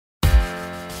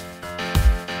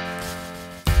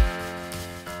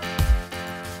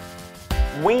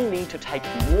We need to take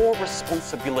more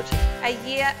responsibility. A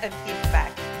year of give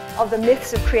back. Of the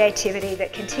myths of creativity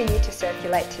that continue to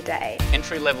circulate today.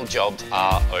 Entry-level jobs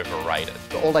are overrated.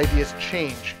 The old ideas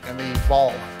change and they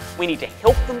evolve. We need to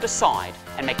help them decide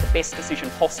and make the best decision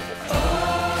possible.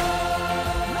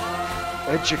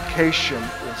 Education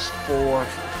is for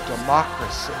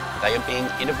democracy. They are being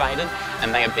innovated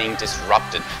and they are being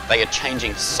disrupted. They are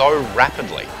changing so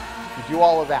rapidly. If you do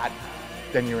all of that,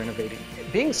 then you're innovating.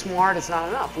 Being smart is not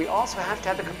enough. We also have to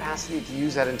have the capacity to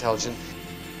use that intelligence.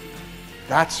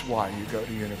 That's why you go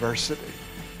to university.